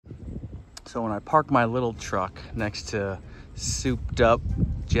So when I park my little truck next to souped up,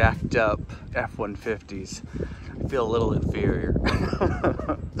 jacked up F-150s, I feel a little inferior.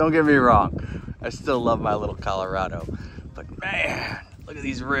 Don't get me wrong, I still love my little Colorado, but man, look at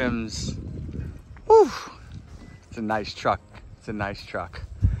these rims. Whew. It's a nice truck. It's a nice truck.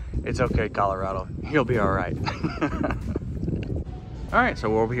 It's okay, Colorado. You'll be all right. All right, so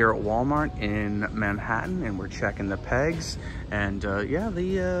we're over here at Walmart in Manhattan, and we're checking the pegs. And yeah,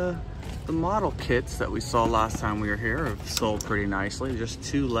 the model kits that we saw last time we were here have sold pretty nicely. Just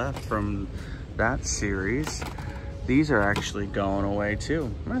 2 left from that series. These are actually going away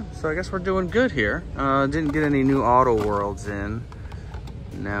too. So I guess we're doing good here. Didn't get any new Auto Worlds in.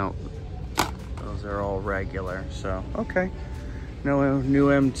 Now, those are all regular, so okay. No new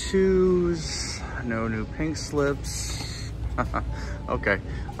M2s, no new pink slips. Okay,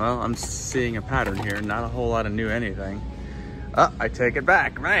 well, I'm seeing a pattern here. Not a whole lot of new anything. I take it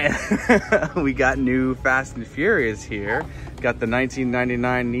back, man. We got new Fast and Furious here. Got the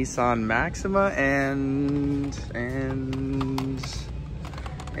 1999 Nissan Maxima and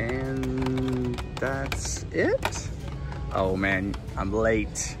that's it. Oh man, I'm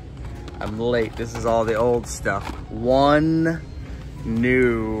late. This is all the old stuff. One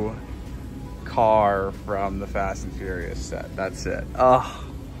new car from the Fast and Furious set. That's it. Oh,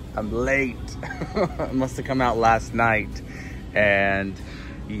 I'm late. It must have come out last night. And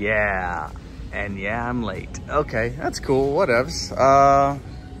yeah, I'm late. Okay, that's cool. Whatevs.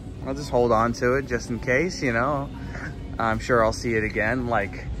 I'll just hold on to it just in case, you know. I'm sure I'll see it again.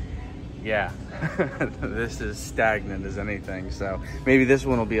 Like, yeah, this is stagnant as anything. So maybe this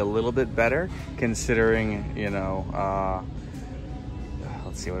one will be a little bit better considering, you know,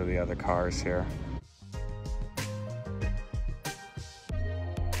 let's see, what are the other cars here?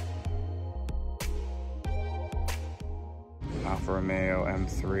 Alfa Romeo,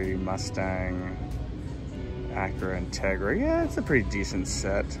 M3, Mustang, Acura Integra. Yeah, it's a pretty decent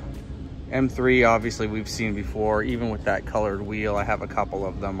set. M3, obviously, we've seen before. Even with that colored wheel, I have a couple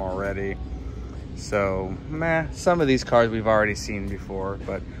of them already. So, meh, some of these cars we've already seen before,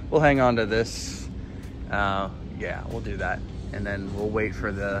 but we'll hang on to this. Yeah, we'll do that. And then we'll wait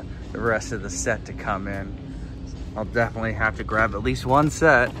for the rest of the set to come in. I'll definitely have to grab at least one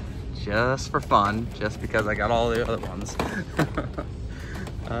set just for fun, just because I got all the other ones.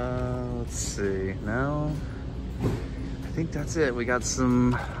 Let's see, no, I think that's it. We got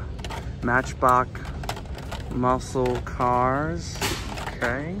some Matchbox muscle cars,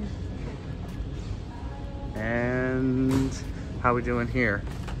 okay. And how we doing here?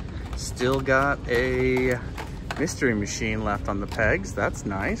 Still got a mystery machine left on the pegs. That's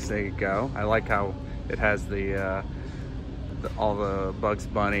nice. There you go. I like how it has all the Bugs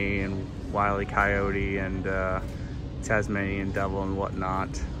Bunny and Wile E. Coyote and Tasmanian Devil and whatnot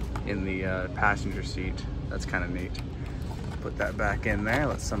in the passenger seat. That's kind of neat. Put that back in there.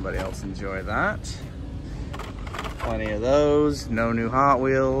 Let somebody else enjoy that. Plenty of those. No new Hot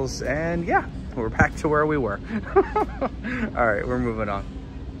Wheels. And yeah, we're back to where we were. All right, we're moving on.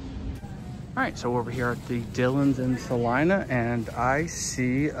 All right, so we're over here at the Dillon's in Salina, and I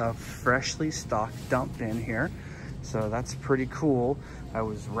see a freshly stocked dump bin here. So that's pretty cool. I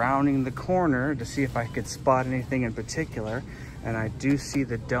was rounding the corner to see if I could spot anything in particular, and I do see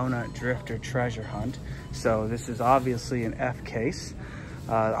the Donut Drifter treasure hunt. So this is obviously an F case.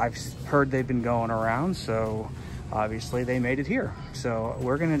 I've heard they've been going around, so obviously they made it here. So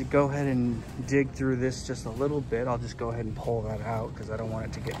we're gonna go ahead and dig through this just a little bit. I'll just go ahead and pull that out because I don't want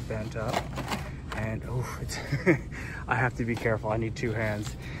it to get bent up. And oh, it's I have to be careful. I need 2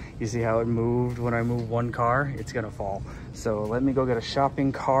 hands. You see how it moved when I move one car? It's gonna fall. So let me go get a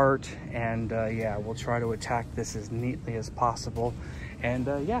shopping cart, and yeah, we'll try to attack this as neatly as possible. And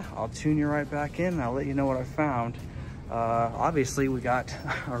yeah, I'll tune you right back in and I'll let you know what I found. Obviously we got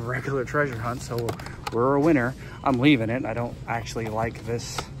a regular treasure hunt, so we're a winner. I'm leaving it. I don't actually like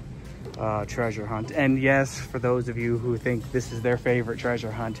this treasure hunt. And yes, for those of you who think this is their favorite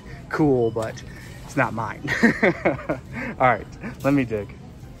treasure hunt, cool, but it's not mine. All right, let me dig.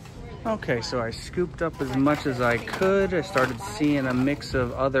 Okay, so I scooped up as much as I could. I started seeing a mix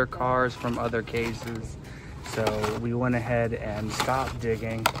of other cars from other cases. So we went ahead and stopped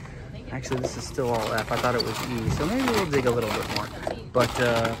digging. Actually, this is still all F. I thought it was E, so maybe we'll dig a little bit more.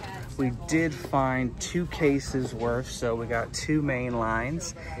 But we did find 2 cases worth. So we got 2 main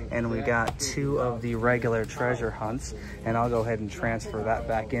lines, and we got 2 of the regular treasure hunts. And I'll go ahead and transfer that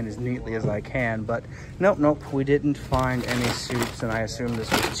back in as neatly as I can. But nope, we didn't find any soups, and I assume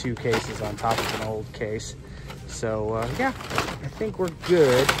this was 2 cases on top of an old case. So yeah, I think we're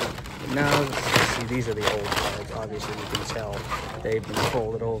good. No, see, these are the old cards. Obviously, you can tell they've been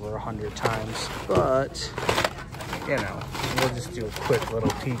folded over 100 times. But, you know, we'll just do a quick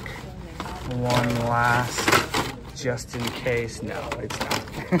little peek. One last, just in case. No, it's not.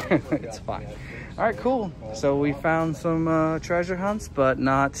 It's fine. All right, cool. So we found some treasure hunts, but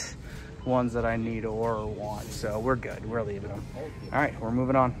not ones that I need or want. So we're good. We're leaving them. All right, we're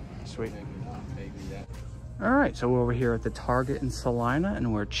moving on. Sweet. All right, so we're over here at the Target in Salina,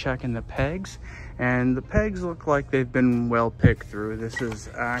 and we're checking the pegs. And the pegs look like they've been well picked through. This is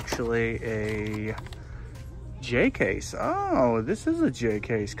actually a J case. Oh, this is a J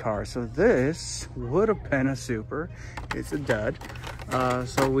case car. So this would have been a super. It's a dud.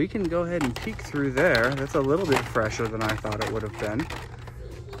 So we can go ahead and peek through there. That's a little bit fresher than I thought it would have been.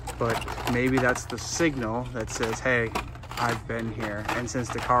 But maybe that's the signal that says, hey, I've been here. And since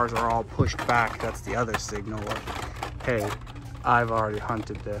the cars are all pushed back, that's the other signal of, hey, I've already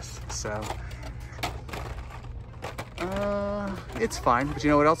hunted this. So it's fine. But you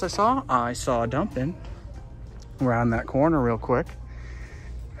know what else I saw? I saw a dumping around that corner real quick.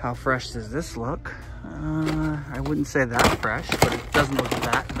 How fresh does this look? I wouldn't say that fresh, but it doesn't look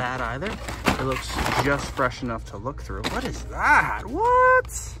that bad either. It looks just fresh enough to look through. What is that?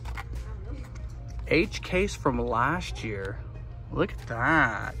 What? H case from last year. Look at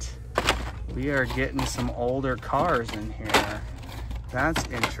that. We are getting some older cars in here. That's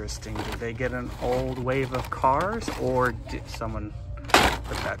interesting. Did they get an old wave of cars, or did someone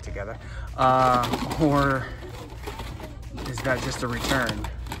put that together? Or is that just a return?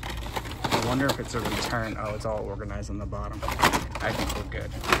 I wonder if it's a return. Oh, it's all organized on the bottom. I think we're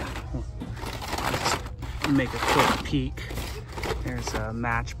good. Let's make a quick peek. There's a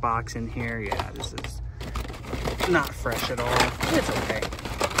Matchbox in here. Yeah, this is not fresh at all. It's okay.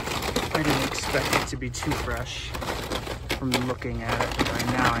 I didn't expect it to be too fresh from looking at it. Right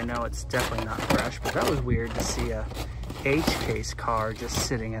now, I know it's definitely not fresh, but that was weird to see a H case car just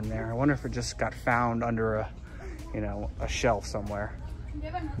sitting in there. I wonder if it just got found under a, you know, a shelf somewhere.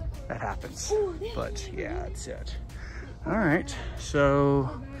 That happens. But yeah, that's it. All right,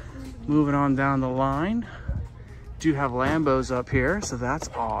 so moving on down the line. Do have Lambos up here, so that's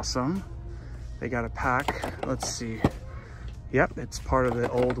awesome. They got a pack. Let's see. Yep, it's part of the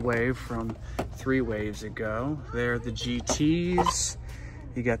old wave from 3 waves ago. They're the GTs.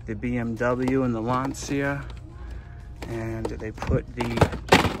 You got the BMW and the Lancia, and they put the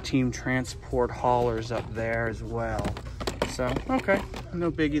Team Transport haulers up there as well. So, okay,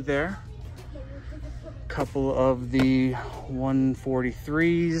 no biggie there. Couple of the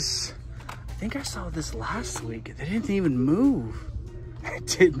 143s. I think I saw this last week. They didn't even move. It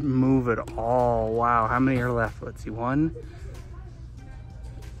didn't move at all. Wow, how many are left? Let's see, 1,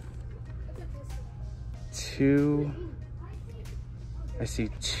 2, I see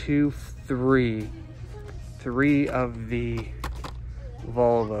 2, 3. 3 of the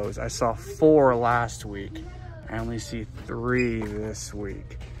Volvos. I saw 4 last week. I only see 3 this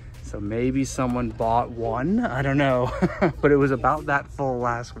week. So maybe someone bought 1, I don't know. But it was about that full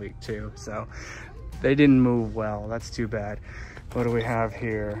last week too. So they didn't move well, that's too bad. What do we have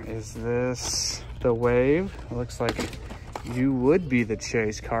here? Is this the wave? It looks like you would be the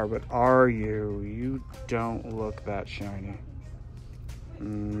chase car, but are you? You don't look that shiny.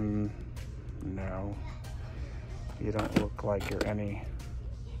 No. You don't look like you're any,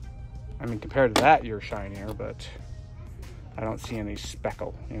 I mean, compared to that, you're shinier, but I don't see any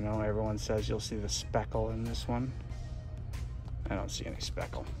speckle. You know, everyone says you'll see the speckle in this one. I don't see any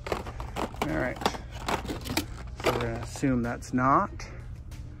speckle. All right, so we're gonna assume that's not.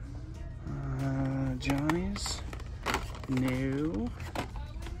 Johnny's new.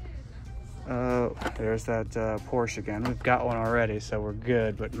 Oh, there's that Porsche again. We've got one already, so we're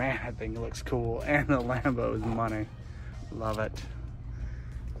good. But man, that thing looks cool. And the Lambo is money. Love it.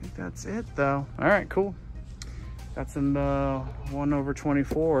 I think that's it, though. All right, cool. Got some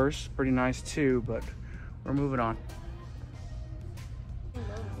 1/24s. Pretty nice, too, but we're moving on.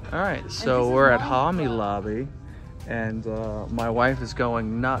 All right, so we're at Hobby Lobby. And my wife is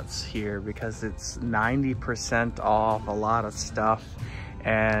going nuts here because it's 90% off a lot of stuff.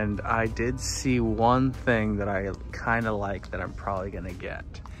 And I did see one thing that I kind of like that I'm probably gonna get.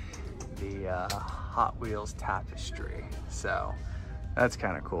 The Hot Wheels tapestry. So that's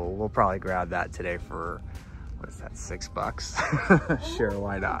kind of cool. We'll probably grab that today for, what is that, $6? Sure,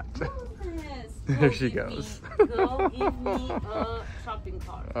 why not? There she goes. Go give me a shopping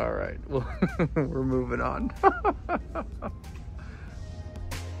cart. All right, well, we're moving on.